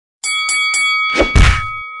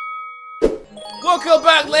Welcome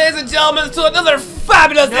back, ladies and gentlemen, to another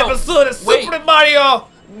fabulous episode of Super Mario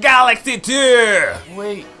Galaxy 2.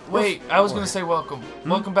 Wait. I was gonna say welcome.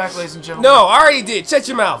 Welcome back, ladies and gentlemen. No, I already did. Shut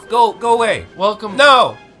your mouth. Go away. Welcome.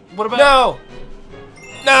 No. What about?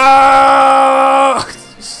 No.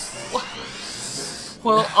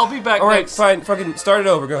 Well, I'll be back. All right, next. fine. Fucking start it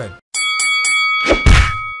over. Go ahead.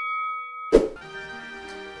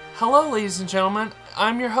 Hello, ladies and gentlemen.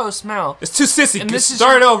 I'm your host, Mal. It's too sissy. And Just this is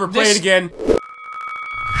start it your- over. Play it again.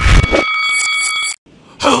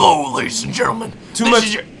 Hello, ladies and gentlemen. Too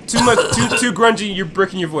grungy. You're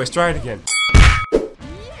breaking your voice. Try it again.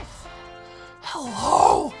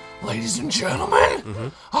 Hello, ladies and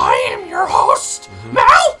gentlemen. I am your host,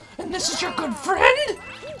 Mal, and this is your good friend,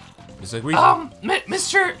 It's like Weasel.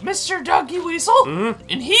 Mr. Dougie Weasel,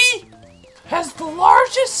 and he has the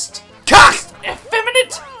largest,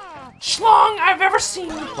 effeminate schlong I've ever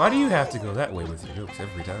seen. Why do you have to go that way with your jokes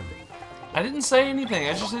every time? I didn't say anything.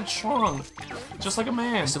 I just said schlong, just like a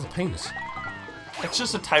man. It's still a penis. It's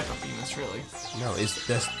just a type of penis, really. No,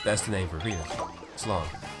 that's the name for penis. It's long.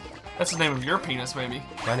 That's the name of your penis, maybe.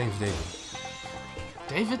 My name's David.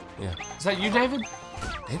 David? Yeah. Is that you, David?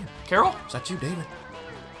 David? Carol? Is that you, David?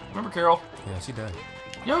 Remember Carol? Yeah, she died.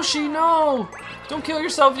 Yoshi, no! Don't kill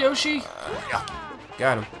yourself, Yoshi! Yeah.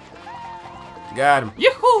 Got him. Got him.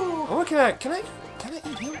 Yoo-hoo! Oh, can I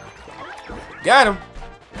eat him? Got him.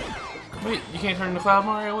 Wait, you can't turn into Cloud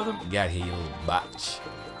Mario with him? Got here, you little batch.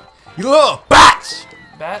 You little batch!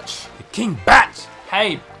 Batch? The King Batch!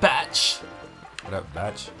 Hey, Batch! What up,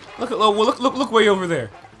 Batch? Look way over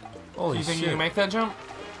there. Holy You shit. think you can make that jump?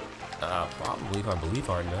 Probably if I believe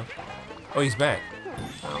hard enough. Oh, he's back.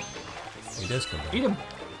 Oh. He does come back. Eat him. Nah,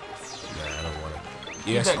 I don't want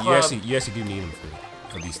to. Eat that You actually do need him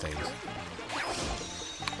for these things.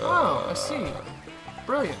 Oh, I see.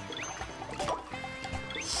 Brilliant.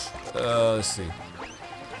 Let's see.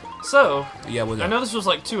 So, Yeah, I know this was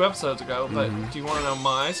like 2 episodes ago, but do you want to know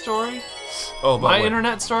my story? Oh, My what?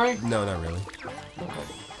 internet story? No, not really. Okay.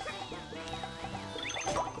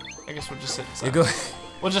 I guess we'll just sit in Yeah, silence. go.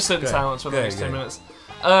 We'll just sit in Go silence for the ahead, next go 10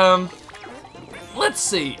 ahead. minutes. Let's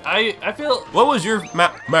see. I feel... What was your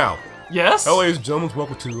Mal? Yes? Hello, ladies and gentlemen,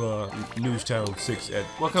 welcome to News Channel 6 at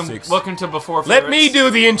 6. Welcome to Before Let Ferrets. me do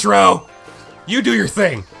the intro! You do your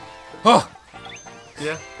thing! Huh!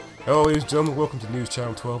 Yeah. Hello, ladies and gentlemen, welcome to News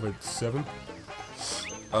Channel 12 at 7.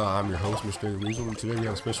 I'm your host, Mr. Weasel, and today we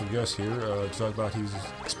have a special guest here to talk about his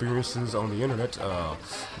experiences on the internet.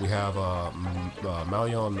 We have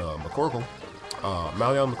Malion McCorkle.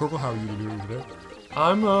 Malion McCorkle, how are you doing today?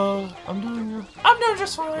 I'm doing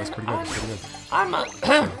just fine. That's pretty good. That's pretty good. I'm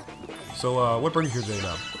So, what brings you here today,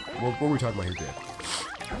 now? What were we talking about here today?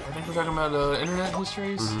 I think we're talking about internet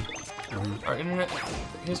histories. Our internet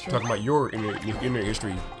history. Talking about your internet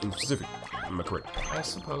history in specific. Am I correct? I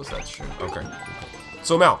suppose that's true. Okay.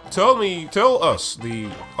 So Mal, tell us, the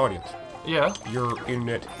audience, Yeah. your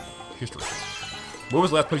internet history. Where was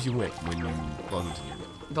the last place you went when you logged into the internet?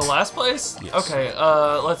 The last place? Yes. Okay,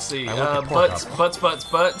 let's see. I went to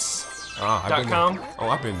Pornhub. butts.com. Oh,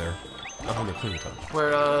 I've been there. I've been there plenty of times.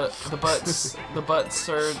 Where the butts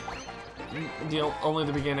are only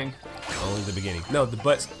the beginning. Only the beginning. No, the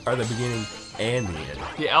butts are the beginning and the end.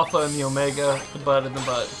 The alpha and the omega, the butt and the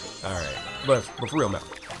butt. Alright. But for real, Mal.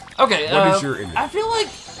 Okay, What is your internet? I feel like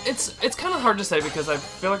it's kind of hard to say because I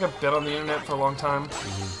feel like I've been on the internet for a long time.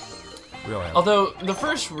 Real Al. Although, the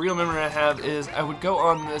first real memory I have is I would go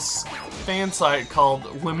on this fan site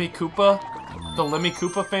called Lemmy Koopa. The Lemmy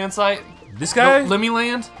Koopa fan site. This guy? Lemmy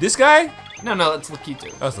Land? This guy? No, that's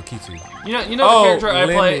Lakitu. That's the key to. You know the character I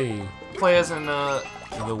Lemmy. play as in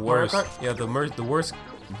The worst. Kart? Yeah, the worst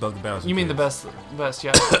above the bounds. You mean the best,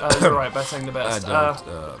 yeah. You're right by saying the best.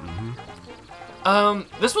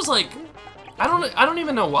 This was like, I don't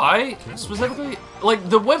even know why specifically. Like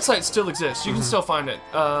the website still exists. You can still find it.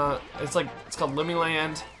 It's called Lemmy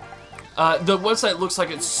Land. The website looks like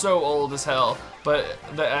it's so old as hell, but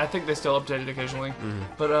I think they still update it occasionally.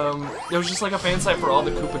 But it was just like a fan site for all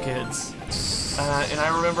the Koopa kids. And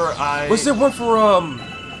I remember Was there one for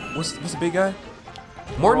what's the big guy?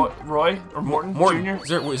 Morton? Roy or Morton Jr.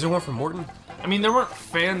 Is there one for Morton? I mean, there weren't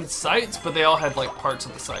fan sites, but they all had like parts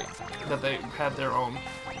of the site that they had their own.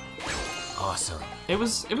 Awesome. It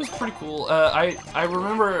was pretty cool. I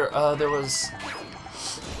remember there was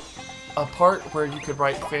a part where you could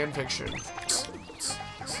write fan fiction,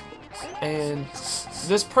 and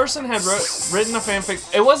this person had written a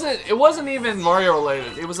fanfic. It wasn't even Mario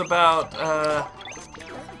related. It was about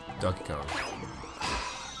Donkey Kong.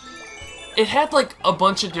 It had like a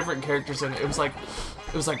bunch of different characters in it. It was like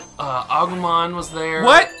Agumon was there.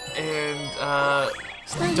 What? And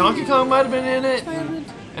Donkey Kong might have been in it,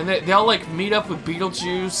 and they all like meet up with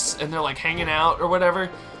Beetlejuice, and they're like hanging out or whatever.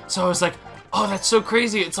 So I was like, oh, that's so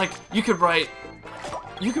crazy. It's like you could write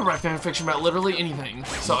fan fiction about literally anything.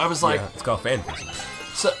 So I was like, yeah, it's called fan fiction.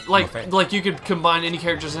 So like you could combine any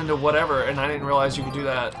characters into whatever, and I didn't realize you could do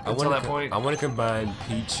that until that point. I want to combine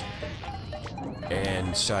Peach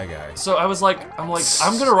and Shy Guy. So I'm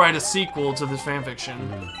gonna write a sequel to this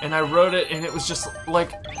fanfiction, and I wrote it, and it was just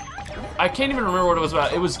like, I can't even remember what it was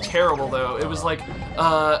about. It was terrible though. It was like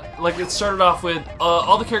it started off with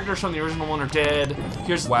all the characters from the original one are dead.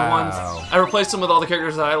 Here's the ones I replaced them with all the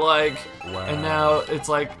characters that I like, and now it's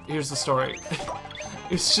like here's the story.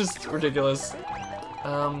 It's just ridiculous.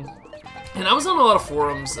 And I was on a lot of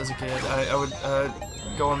forums as a kid. I would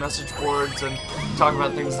go on message boards and talk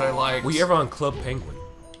about things that I liked. Were you ever on Club Penguin?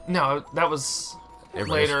 No, that was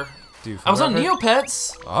later. Dude, I was on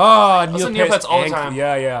Neopets. Oh, I was on Neopets all the time.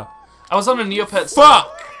 Yeah, yeah. I was on a Neopets.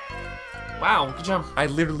 Fuck! Wow, good job. I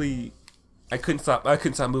couldn't stop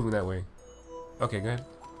moving that way. Okay, go ahead.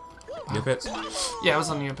 Neopets? Yeah, I was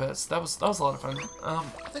on Neopets. That was a lot of fun. I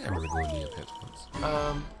think I remember going to Neopets once.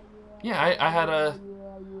 Yeah, I had a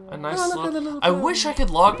nice little... I wish I could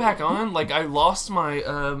log back on. Like, I lost my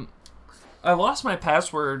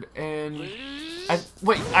password, and... I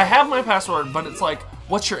have my password, but it's like,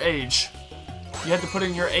 what's your age? You had to put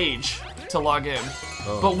in your age to log in.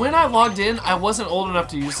 Oh. But when I logged in, I wasn't old enough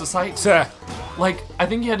to use the site. Like, I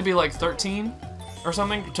think you had to be like 13 or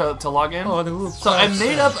something to log in. Oh, so I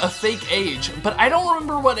made up a fake age, but I don't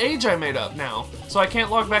remember what age I made up now. So I can't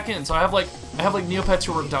log back in. So I have like Neopets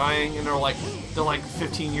who are dying, and they're like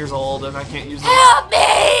 15 years old, and I can't use them. Help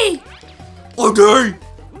me! Okay.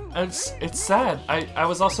 It's sad. I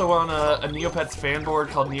was also on a Neopets fan board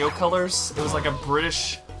called Neocolors. It was like a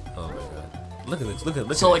British. Oh my god! Look at this! Look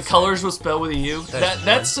at. So like colors was spelled with a U.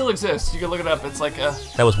 That still exists. You can look it up. It's like a.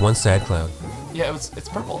 That was one sad cloud. Yeah, it's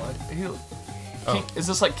purple. Is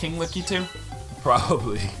this like King Licky too?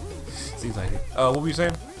 Probably. Seems like it. What were you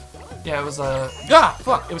saying? Yeah, it was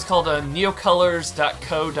fuck! It was called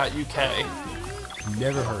neocolors.co.uk.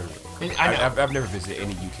 Never heard of it. I've never visited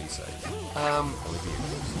any UK site.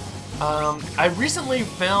 I recently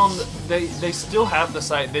found they still have the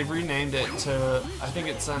site. They've renamed it to, I think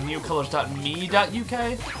it's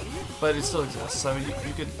neocolors.me.uk, but it still exists. So you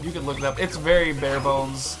could look it up. It's very bare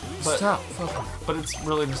bones, but it's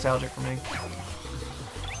really nostalgic for me.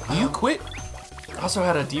 You quit? I also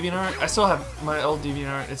had a DeviantArt. I still have my old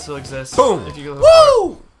DeviantArt. It still exists. Boom! If you go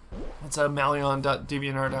Woo! It's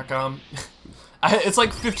malion.deviantart.com. It's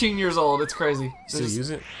like 15 years old. It's crazy. Still use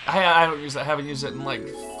it? I don't use it. I haven't used it in like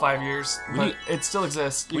 5 years, but it still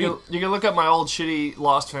exists. You can look up my old shitty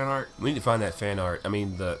Lost fan art. We need to find that fan art. I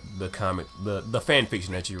mean the comic, the fan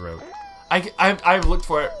fiction that you wrote. I've looked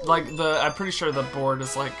for it. Like I'm pretty sure the board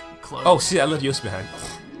is like closed. Oh shit! I left Yost behind.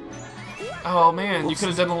 Oh man, you could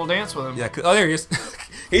have done a little dance with him. Yeah. Oh, there he is.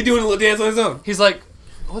 He doing a little dance on his own. He's like,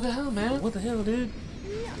 what the hell, man? What the hell, dude?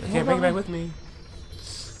 I can't bring it back with me.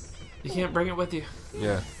 You can't bring it with you.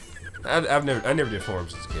 Yeah, I never did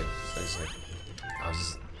forums as a kid. I was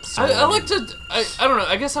just. So I like to. I don't know.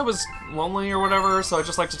 I guess I was lonely or whatever, so I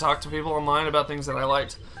just like to talk to people online about things that I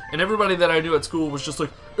liked. And everybody that I knew at school was just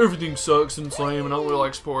like, everything sucks and it's lame, and I don't really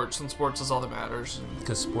like sports, and sports is all that matters.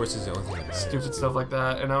 Because sports is the only thing that matters. Stupid stuff like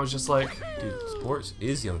that, and I was just like, dude, sports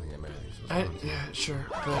is the only thing that matters. Yeah, sure,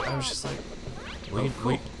 but I was just like,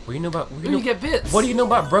 what do you know about? You get bits. What do you know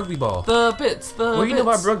about rugby ball? The bits. What do you know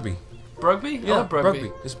about rugby? Rugby? Yeah, I love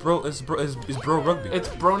rugby. It's bro rugby. It's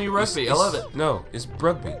brony rugby. I love it. No, it's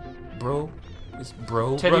rugby. Bro, it's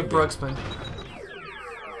bro Teddy rugby. Brugsman.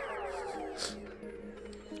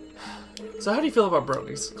 So how do you feel about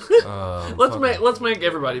bronies? Let's make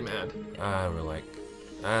everybody mad. I don't really like.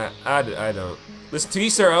 I don't. Listen, to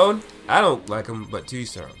each their own. I don't like them, but to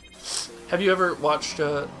each their own. Have you ever watched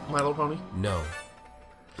My Little Pony? No,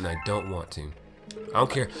 and I don't want to. I don't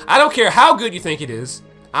care. I don't care how good you think it is.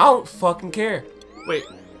 I don't fucking care. Wait.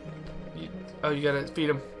 You gotta feed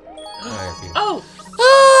him. I gotta feed him. Oh!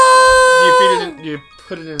 You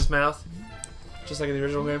put it in his mouth? Just like in the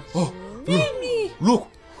original game? Oh! Feed me! Look!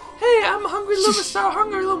 Hey, I'm Hungry Luma Star,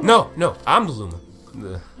 Hungry Luma! No, I'm the Luma.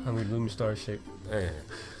 The Hungry Luma Star shape. Hey.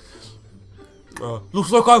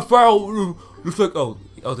 Looks like I found. Looks like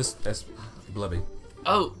that's Blubby.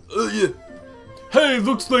 Oh, yeah. Hey,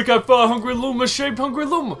 looks like I found Hungry Luma shaped Hungry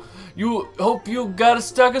Luma. You hope you got a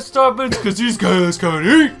stack of Starbucks, cause these guys can't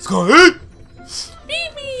eat. It's gonna eat.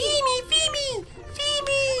 Feed me, feed me, feed me, feed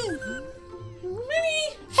me.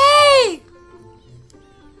 Hey,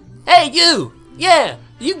 hey, you. Yeah,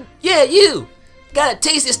 you. Got a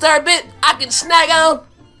tasty Starbit I can snack on?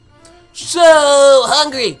 So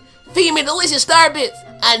hungry. Feed me delicious star bits.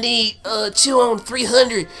 I need chew on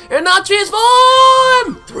 300 and not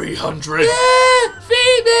transform. 300. Yeah,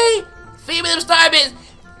 feed me. Feed me them star bits.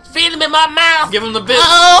 Feed them in my mouth. Give him the bits.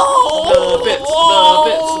 Oh. The bits.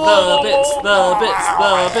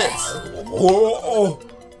 Oh,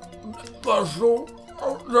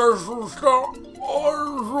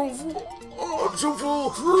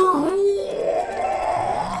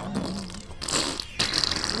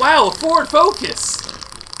 Wow, a Ford Focus.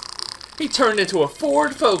 He turned into a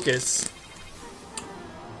Ford Focus.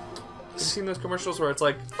 Have you seen those commercials where it's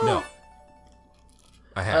like, oh, no.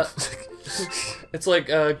 I have. it's like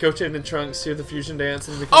Goten and Trunks do the fusion dance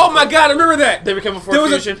and Oh my god, I remember that! they become a Ford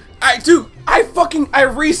Fusion. I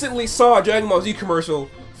recently saw a Dragon Ball Z commercial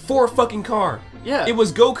for a fucking car. Yeah. It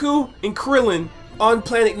was Goku and Krillin on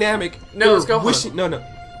Planet Namek. No, it's They were Gohan. wishing, no.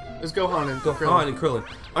 It was Gohan and Gohan and Krillin.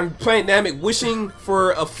 On Planet Namek wishing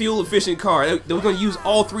for a fuel-efficient car. They were going to use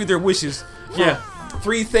all three of their wishes for Yeah.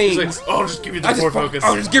 3 things. He's like, I'll just give you the Ford Focus.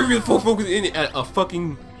 I'll just give you the Ford Focus in it. A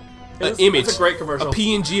fucking image. It's a great commercial. A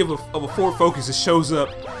PNG of a Ford Focus that shows up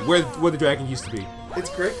where the dragon used to be.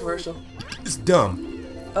 It's a great commercial. It's dumb.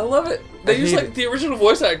 I love it. They use hate like it. the original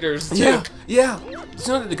voice actors too. Yeah. Did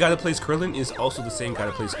you know that the guy that plays Krillin is also the same guy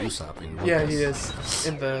that plays Usopp in One Yeah, Piece? he is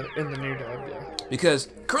in the new dub. Yeah. Because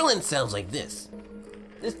Krillin sounds like this.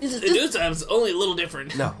 This is The new dub's only a little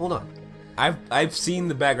different. no, hold on. I've seen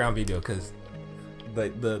the background video because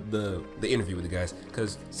the interview with the guys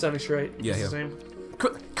because Sonny Strait. Yeah, is his yeah. name.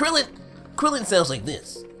 Krillin sounds like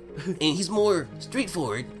this, and he's more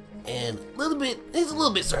straightforward and he's a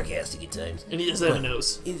little bit sarcastic at times. And he doesn't have a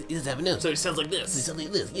nose. He doesn't have a nose. So he sounds like He this. sounds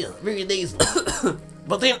like this, yeah, very nasally.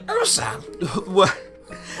 But then Usopp, what?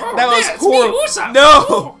 Oh, That was man, it's horrible. me, Usopp.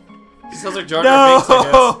 No, He sounds like Jar Jar Binks,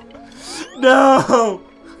 I guess. no.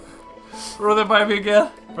 Run that by me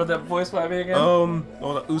again. Run that voice by me again. Hold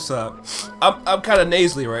on, Usopp. I'm kind of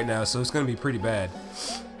nasally right now, so it's gonna be pretty bad.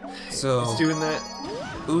 So It's doing that.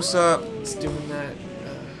 Usopp, It's doing that.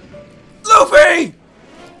 Luffy,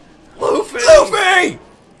 Luffy! Luffy.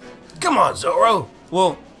 come on, Zoro.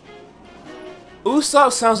 Well,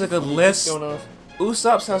 Usopp sounds like a less. Going off.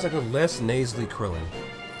 Usopp sounds like a less nasally Krillin.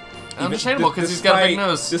 Understandable, because he's got a big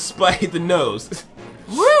nose. Despite the nose.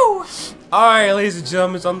 Woo! Alright, ladies and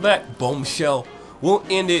gentlemen, on that bombshell, we'll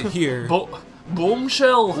end it here.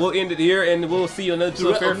 Bombshell. We'll end it here, and we'll see you on another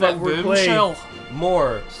episode of Fair Fuck We're Bombshell. playing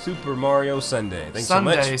more Super Mario Sunday. Thanks so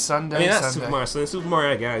much. Sunday, I mean, not Sunday. Super Mario Sunday, Super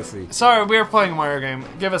Mario Galaxy. Sorry, we are playing a Mario game.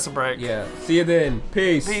 Give us a break. Yeah, see you then.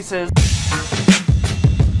 Peace. Pieces.